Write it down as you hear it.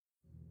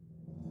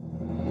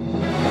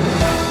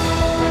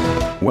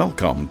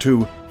Welcome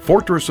to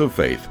Fortress of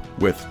Faith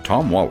with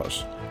Tom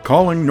Wallace,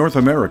 calling North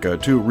America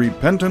to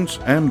repentance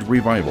and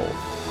revival.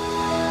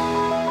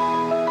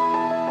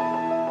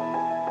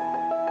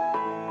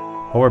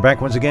 Well, we're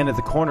back once again at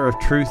the corner of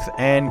truth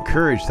and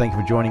courage. Thank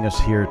you for joining us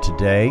here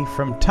today.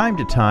 From time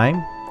to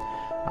time,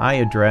 I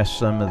address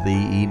some of the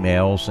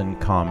emails and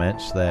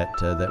comments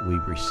that we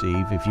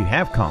receive. If you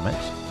have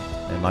comments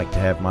and like to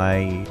have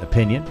my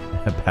opinion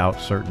about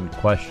certain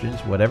questions,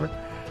 whatever,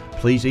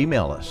 please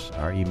email us.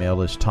 Our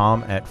email is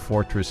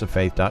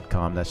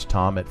tom@fortressoffaith.com. That's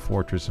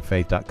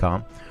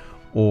tom@fortressoffaith.com.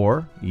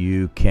 Or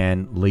you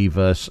can leave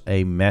us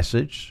a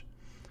message.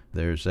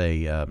 There's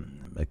a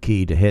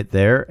key to hit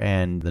there,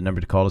 and the number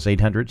to call is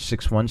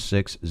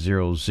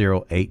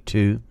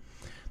 800-616-0082.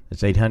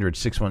 That's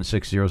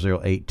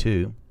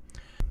 800-616-0082.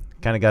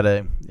 Kind of got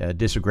a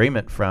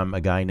disagreement from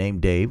a guy named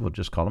Dave. We'll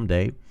just call him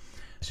Dave.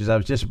 He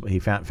says, he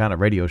found a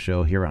radio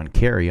show here on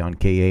Cary on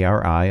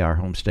KARI, our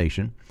home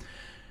station.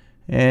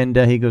 And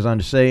he goes on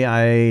to say,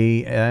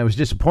 I was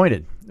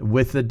disappointed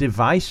with the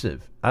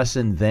divisive us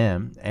and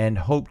them and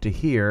hoped to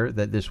hear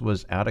that this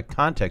was out of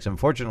context.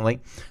 Unfortunately,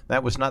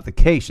 that was not the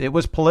case. It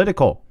was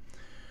political.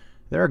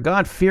 There are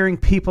God-fearing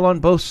people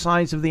on both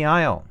sides of the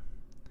aisle.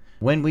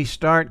 When we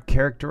start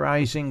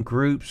characterizing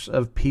groups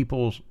of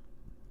people,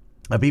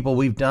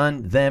 we've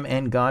done them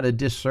and God a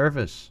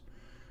disservice.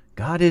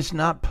 God is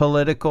not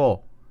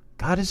political.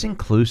 God is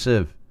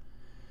inclusive.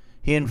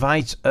 He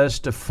invites us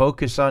to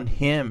focus on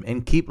Him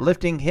and keep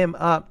lifting Him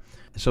up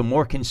so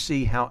more can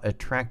see how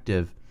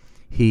attractive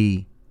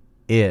He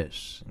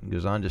is. He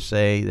goes on to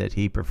say that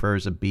He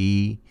prefers a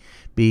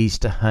bees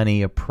to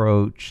honey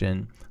approach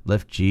and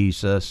lift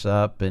Jesus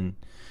up and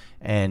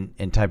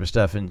type of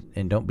stuff,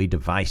 and don't be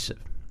divisive.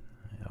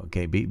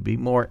 Okay, be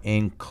more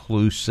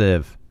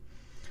inclusive.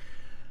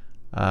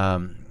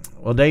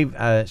 Well, Dave,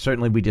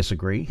 certainly we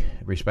disagree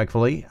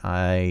respectfully.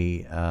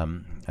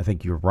 I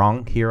think you're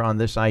wrong here on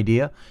this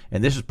idea,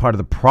 and this is part of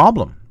the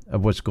problem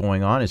of what's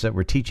going on, is that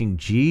we're teaching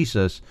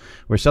Jesus,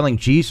 we're selling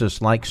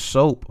Jesus like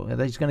soap.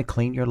 That He's going to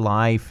clean your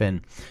life and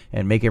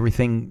make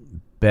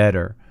everything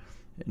better.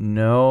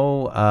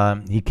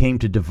 No, He came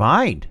to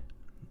divide.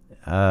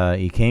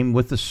 He came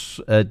with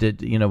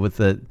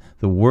the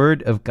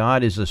word of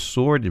God is a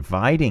sword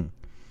dividing,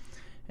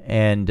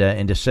 and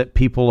to set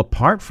people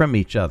apart from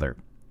each other.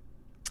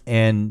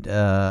 And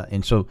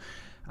so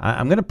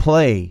I'm going to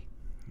play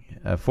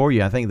for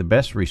you. I think the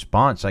best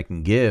response I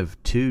can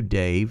give to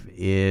Dave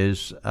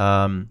is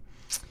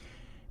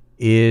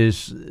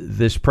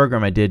this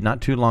program I did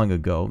not too long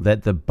ago,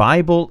 that the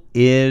Bible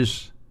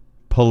is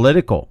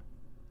political.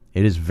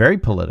 It is very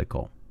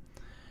political.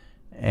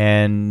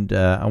 And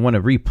I want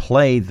to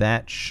replay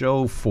that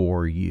show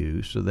for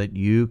you so that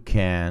you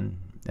can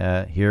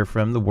hear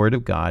from the Word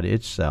of God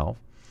itself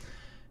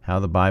how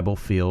the Bible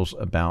feels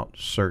about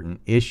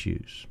certain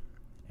issues.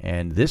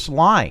 And this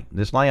lie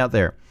out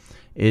there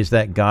is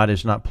that God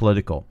is not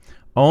political.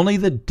 Only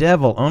the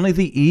devil, only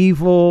the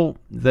evil,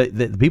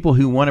 the people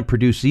who want to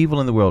produce evil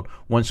in the world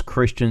wants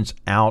Christians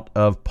out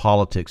of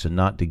politics and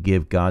not to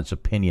give God's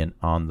opinion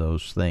on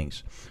those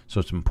things. So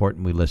it's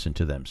important we listen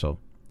to them. So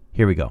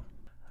here we go.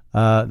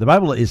 The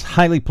Bible is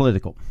highly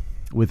political,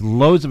 with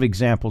loads of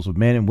examples of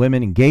men and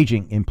women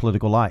engaging in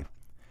political life.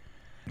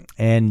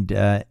 And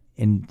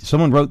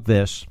someone wrote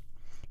this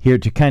here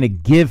to kind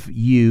of give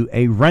you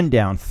a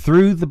rundown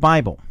through the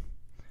Bible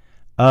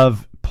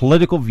of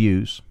political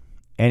views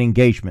and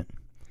engagement.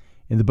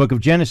 In the book of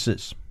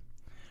Genesis,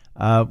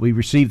 we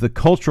receive the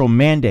cultural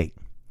mandate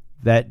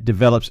that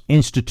develops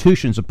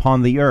institutions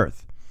upon the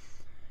earth.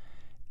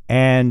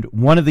 And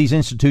one of these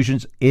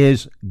institutions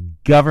is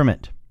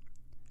government,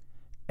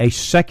 a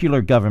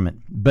secular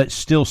government, but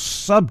still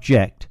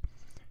subject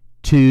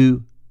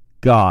to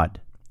God.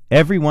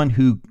 Everyone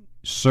who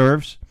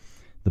serves,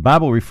 the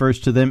Bible refers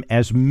to them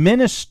as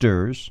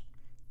ministers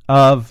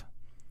of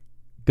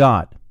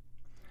God.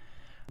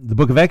 The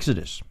book of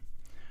Exodus,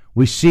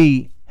 we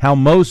see how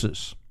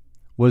Moses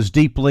was a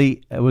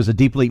deeply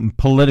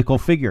political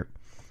figure.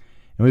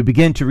 And we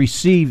begin to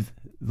receive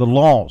the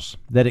laws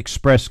that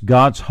express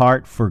God's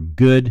heart for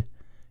good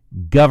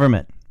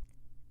government,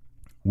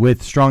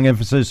 with strong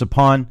emphasis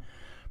upon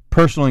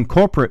personal and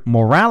corporate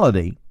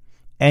morality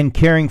and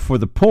caring for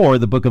the poor.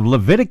 The book of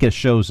Leviticus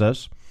shows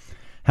us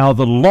how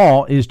the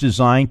law is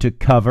designed to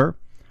cover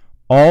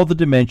all the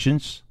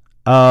dimensions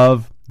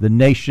of the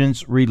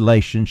nation's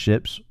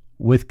relationships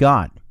with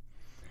God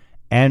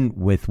and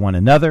with one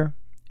another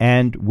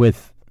and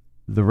with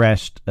the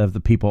rest of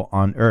the people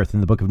on earth. In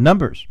the book of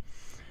Numbers,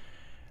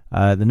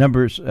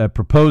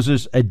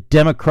 proposes a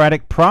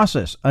democratic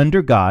process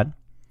under God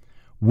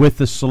with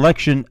the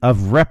selection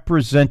of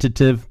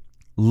representative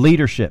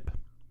leadership.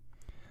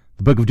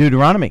 The book of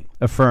Deuteronomy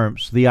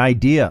affirms the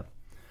idea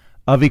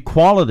of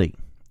equality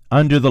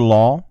under the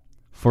law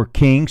for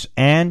kings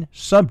and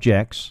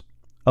subjects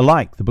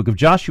alike. The book of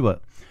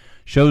Joshua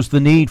shows the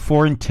need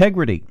for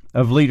integrity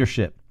of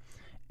leadership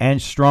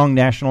and strong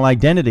national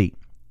identity,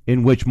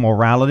 in which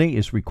morality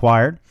is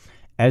required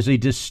as a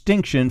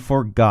distinction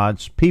for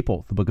God's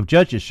people. The book of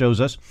Judges shows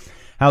us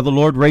how the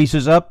Lord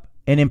raises up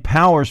and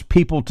empowers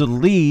people to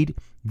lead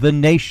the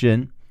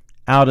nation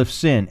out of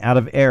sin, out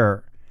of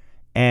error,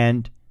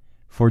 and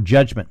for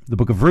judgment. The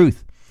book of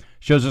Ruth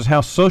shows us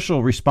how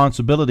social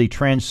responsibility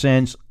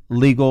transcends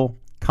legal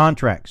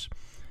contracts.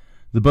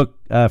 The book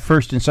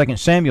 1st and 2nd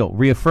Samuel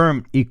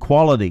reaffirm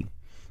equality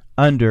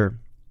under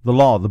the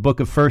law. The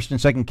book of 1st and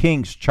 2nd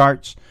Kings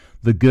charts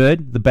the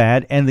good, the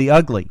bad, and the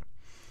ugly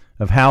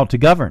of how to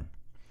govern.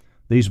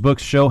 These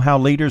books show how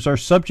leaders are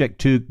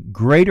subject to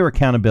greater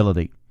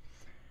accountability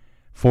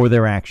for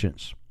their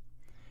actions.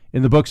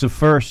 In the books of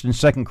 1st and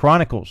 2nd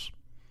Chronicles,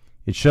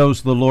 it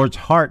shows the Lord's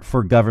heart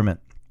for government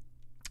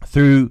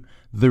through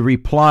the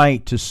reply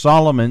to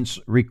Solomon's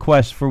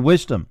request for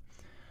wisdom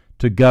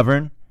to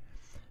govern.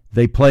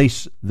 They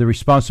place the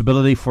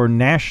responsibility for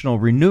national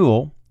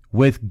renewal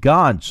with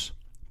God's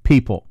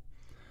people.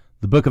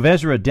 The book of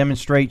Ezra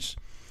demonstrates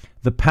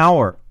the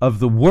power of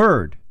the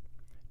word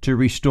to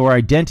restore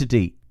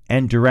identity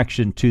and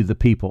direction to the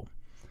people.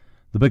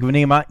 The book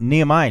of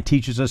Nehemiah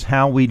teaches us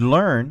how we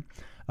learn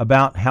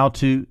about how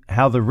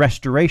the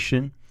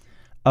restoration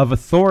of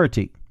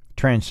authority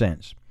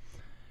transcends.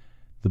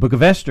 The book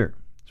of Esther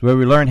is where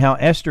we learn how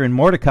Esther and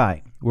Mordecai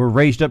were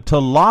raised up to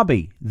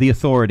lobby the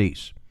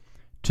authorities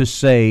to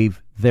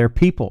save their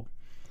people.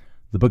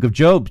 The book of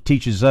Job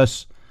teaches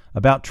us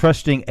about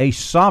trusting a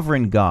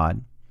sovereign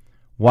God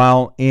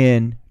while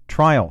in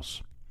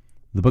trials.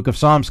 The book of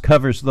Psalms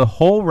covers the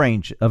whole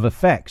range of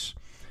effects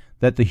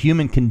that the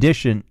human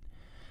condition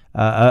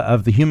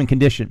and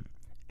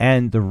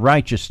the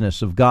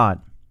righteousness of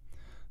God.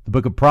 The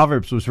book of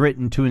Proverbs was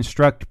written to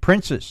instruct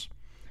princes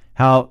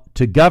how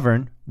to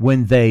govern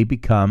when they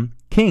become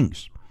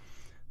kings.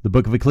 The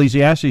book of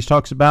Ecclesiastes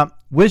talks about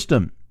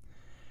wisdom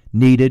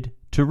needed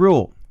to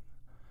rule.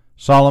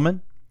 The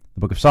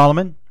book of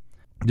Solomon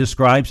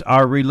describes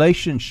our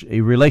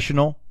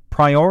relational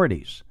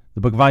priorities.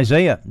 The book of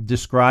Isaiah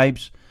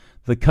describes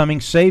the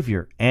coming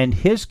Savior and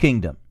his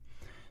kingdom,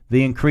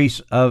 the increase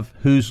of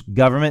whose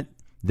government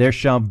there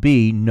shall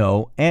be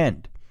no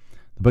end.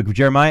 The book of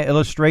Jeremiah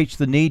illustrates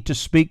the need to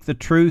speak the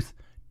truth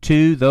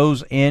to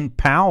those in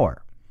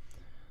power.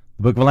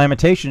 The book of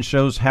Lamentations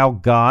shows how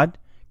God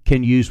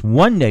can use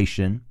one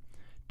nation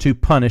to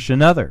punish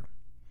another.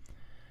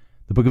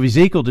 The book of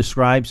Ezekiel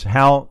describes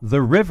how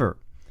the river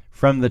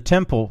from the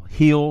temple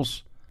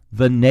heals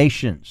the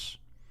nations.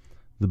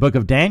 The book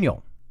of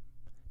Daniel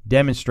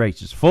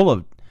demonstrates, it's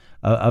full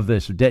of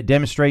this,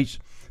 demonstrates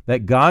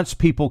that God's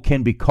people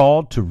can be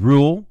called to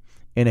rule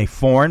in a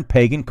foreign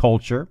pagan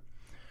culture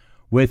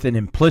with an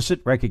implicit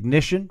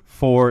recognition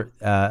for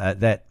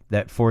that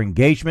for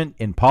engagement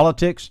in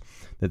politics,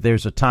 that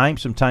there's a time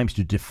sometimes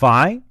to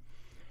defy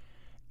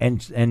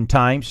and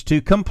times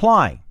to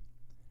comply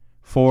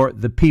for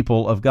the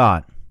people of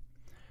God.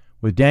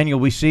 With Daniel,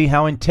 we see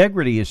how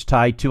integrity is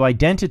tied to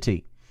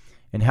identity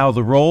and how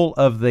the role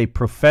of the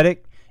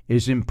prophetic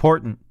is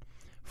important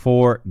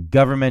for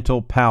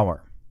governmental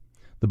power.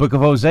 The book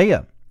of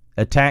Hosea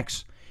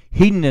attacks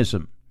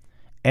hedonism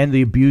and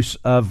the abuse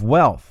of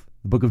wealth.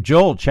 The book of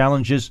Joel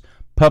challenges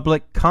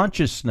public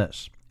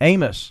consciousness.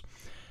 Amos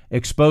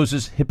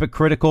exposes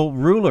hypocritical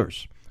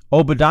rulers.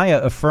 Obadiah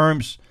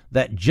affirms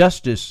that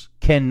justice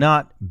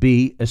cannot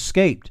be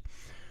escaped.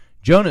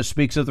 Jonah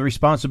speaks of the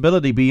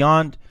responsibility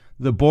beyond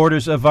the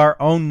borders of our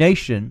own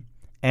nation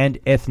and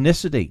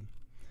ethnicity.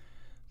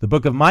 The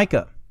book of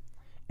Micah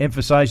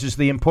emphasizes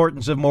the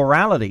importance of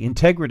morality,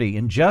 integrity,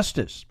 and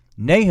justice.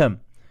 Nahum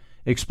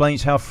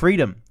explains how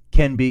freedom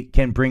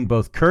can bring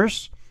both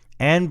curse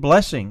and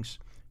blessings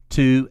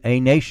to a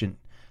nation.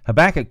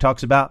 Habakkuk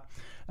talks about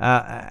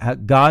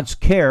God's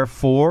care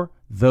for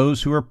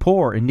those who are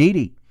poor and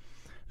needy.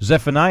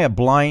 Zephaniah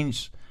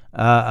binds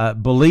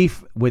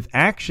belief with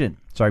action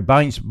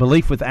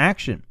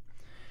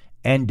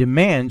and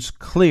demands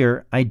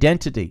clear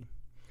identity.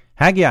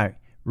 Haggai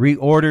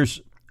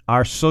reorders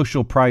our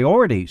social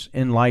priorities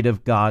in light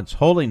of God's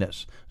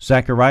holiness.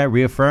 Zechariah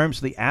reaffirms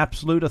the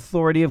absolute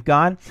authority of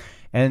God.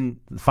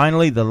 And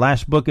finally, the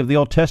last book of the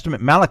Old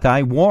Testament,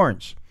 Malachi,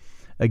 warns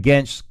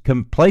against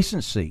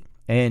complacency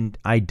and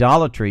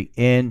idolatry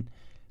in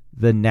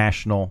the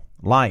national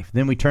life.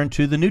 Then we turn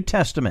to the New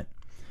Testament,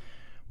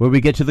 where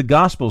we get to the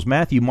Gospels,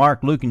 Matthew,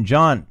 Mark, Luke, and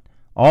John,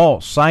 all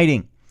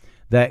citing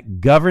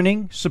that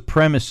governing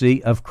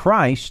supremacy of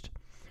Christ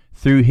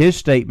through his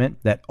statement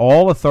that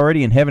all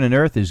authority in heaven and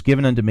earth is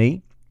given unto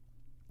me.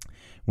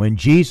 When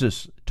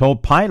Jesus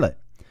told Pilate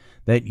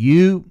that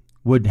you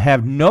would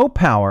have no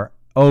power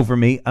over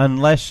me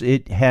unless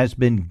it has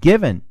been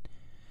given,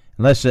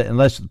 unless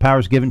the power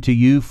is given to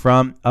you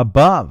from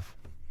above.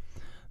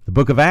 The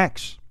book of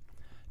Acts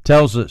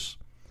tells us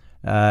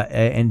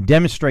and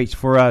demonstrates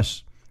for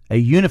us a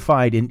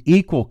unified and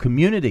equal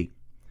community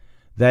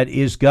that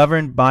is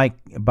governed by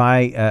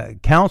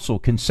council,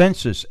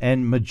 consensus,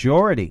 and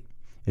majority.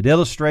 It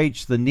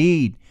illustrates the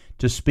need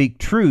to speak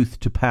truth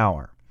to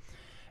power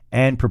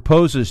and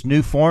proposes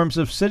new forms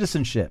of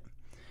citizenship.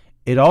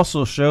 It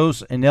also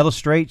shows and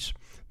illustrates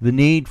the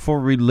need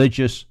for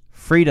religious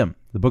freedom.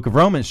 The book of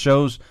Romans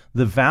shows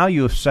the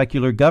value of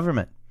secular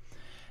government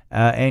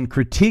and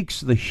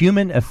critiques the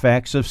human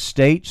effects of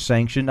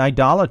state-sanctioned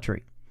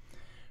idolatry.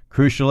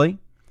 Crucially,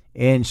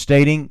 in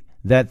stating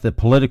that the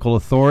political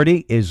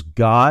authority is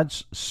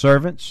God's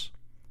servants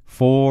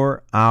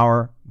for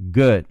our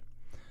good.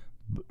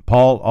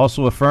 Paul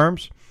also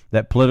affirms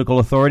that political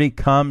authority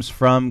comes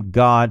from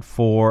God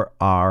for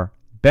our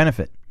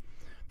benefit.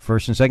 1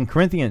 and 2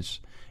 Corinthians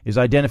is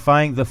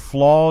identifying the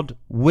flawed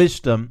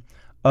wisdom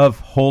of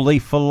holy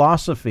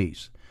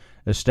philosophies,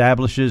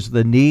 establishes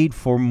the need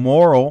for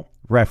moral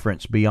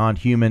reference beyond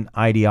human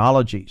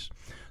ideologies.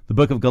 The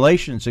book of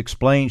Galatians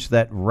explains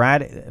the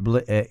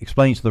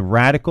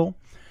radical,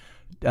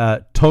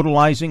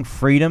 totalizing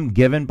freedom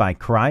given by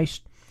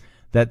Christ,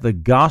 that the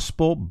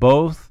gospel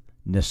both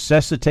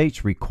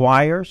necessitates,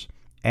 requires,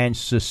 and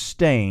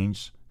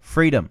sustains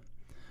freedom.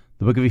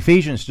 The book of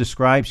Ephesians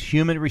describes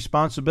human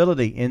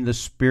responsibility in the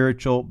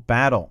spiritual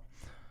battle,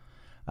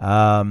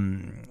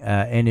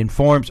 and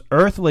informs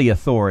earthly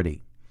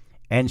authority,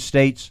 and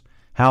states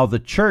how the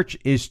church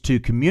is to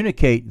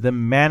communicate the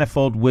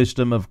manifold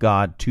wisdom of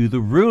God to the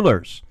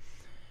rulers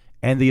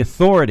and the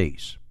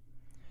authorities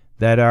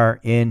that are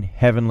in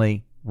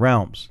heavenly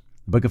realms.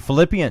 The book of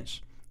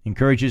Philippians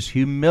encourages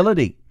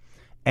humility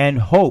and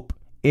hope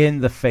in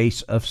the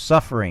face of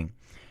suffering,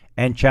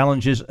 and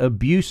challenges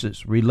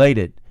abuses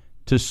related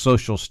to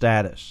social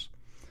status.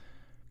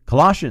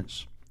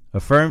 Colossians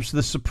affirms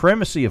the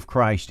supremacy of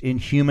Christ in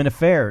human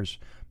affairs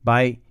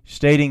by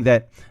stating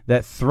that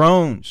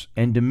thrones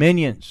and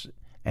dominions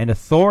and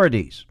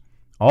authorities,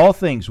 all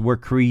things were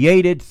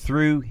created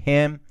through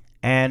him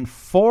and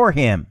for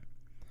him.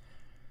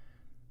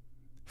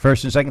 1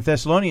 and 2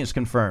 Thessalonians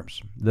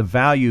confirms the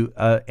value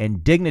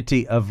and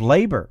dignity of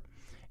labor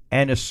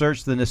and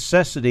asserts the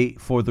necessity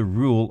for the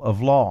rule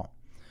of law.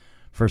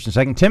 1 and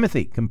 2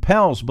 Timothy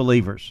compels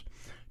believers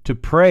to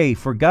pray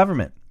for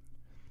government,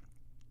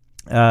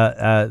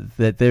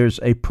 that there's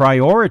a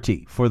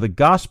priority for the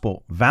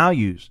gospel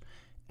values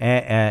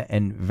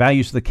and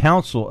values the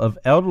counsel of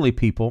elderly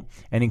people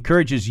and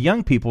encourages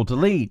young people to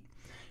lead,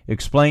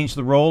 explains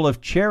the role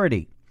of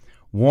charity,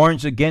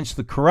 warns against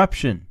the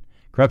corruption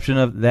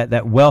of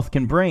that wealth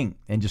can bring,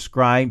 and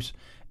describes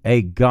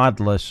a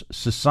godless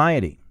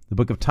society. The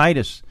book of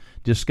Titus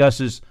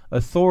discusses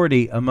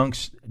authority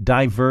amongst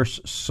diverse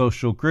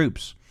social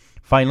groups.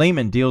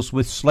 Philemon deals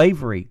with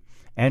slavery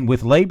and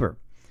with labor.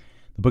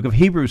 The book of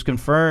Hebrews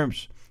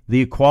confirms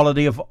the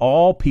equality of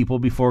all people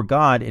before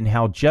God and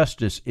how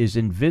justice is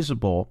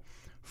invisible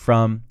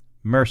from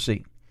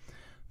mercy.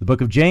 The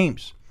book of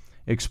James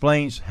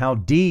explains how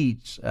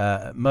deeds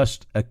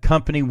must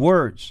accompany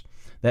words,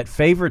 that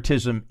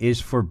favoritism is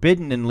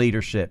forbidden in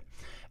leadership,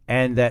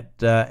 and that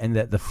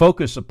the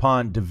focus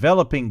upon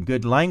developing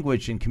good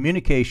language and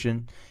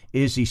communication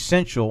is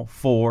essential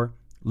for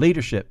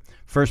leadership.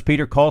 1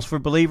 Peter calls for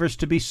believers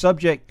to be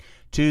subject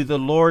to the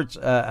Lord's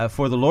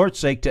for the Lord's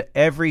sake to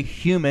every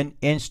human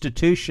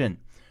institution,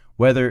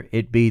 whether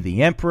it be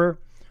the emperor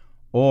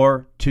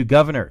or to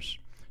governors.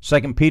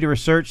 2 Peter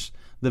asserts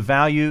the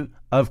value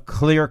of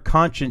clear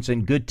conscience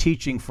and good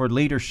teaching for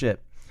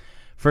leadership.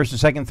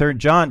 1st and 2nd, 3rd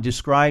John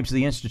describes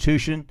the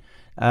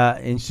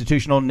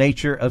institutional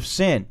nature of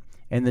sin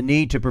and the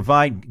need to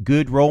provide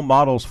good role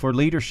models for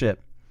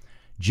leadership.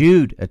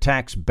 Jude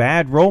attacks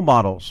bad role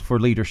models for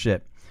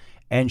leadership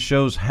and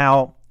shows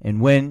how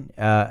when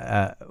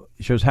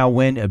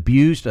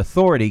abused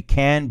authority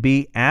can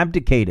be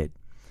abdicated.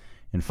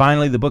 And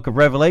finally, the book of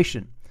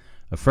Revelation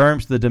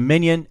affirms the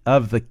dominion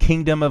of the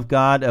kingdom of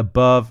God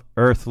above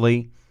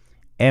earthly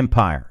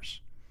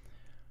empires.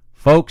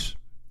 Folks,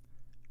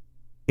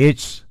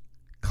 it's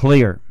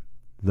clear.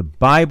 The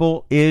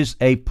Bible is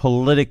a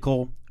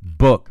political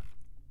book.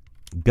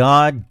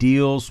 God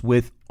deals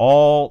with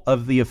all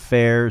of the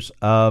affairs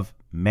of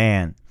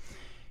man.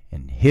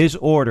 And his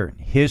order,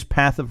 his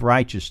path of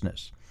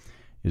righteousness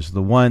is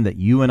the one that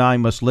you and I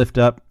must lift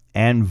up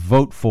and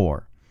vote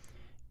for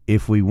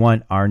if we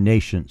want our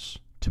nations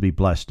to be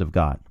blessed of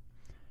God.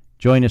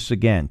 Join us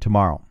again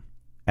tomorrow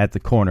at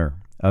the Corner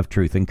of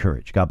Truth and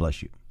Courage. God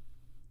bless you.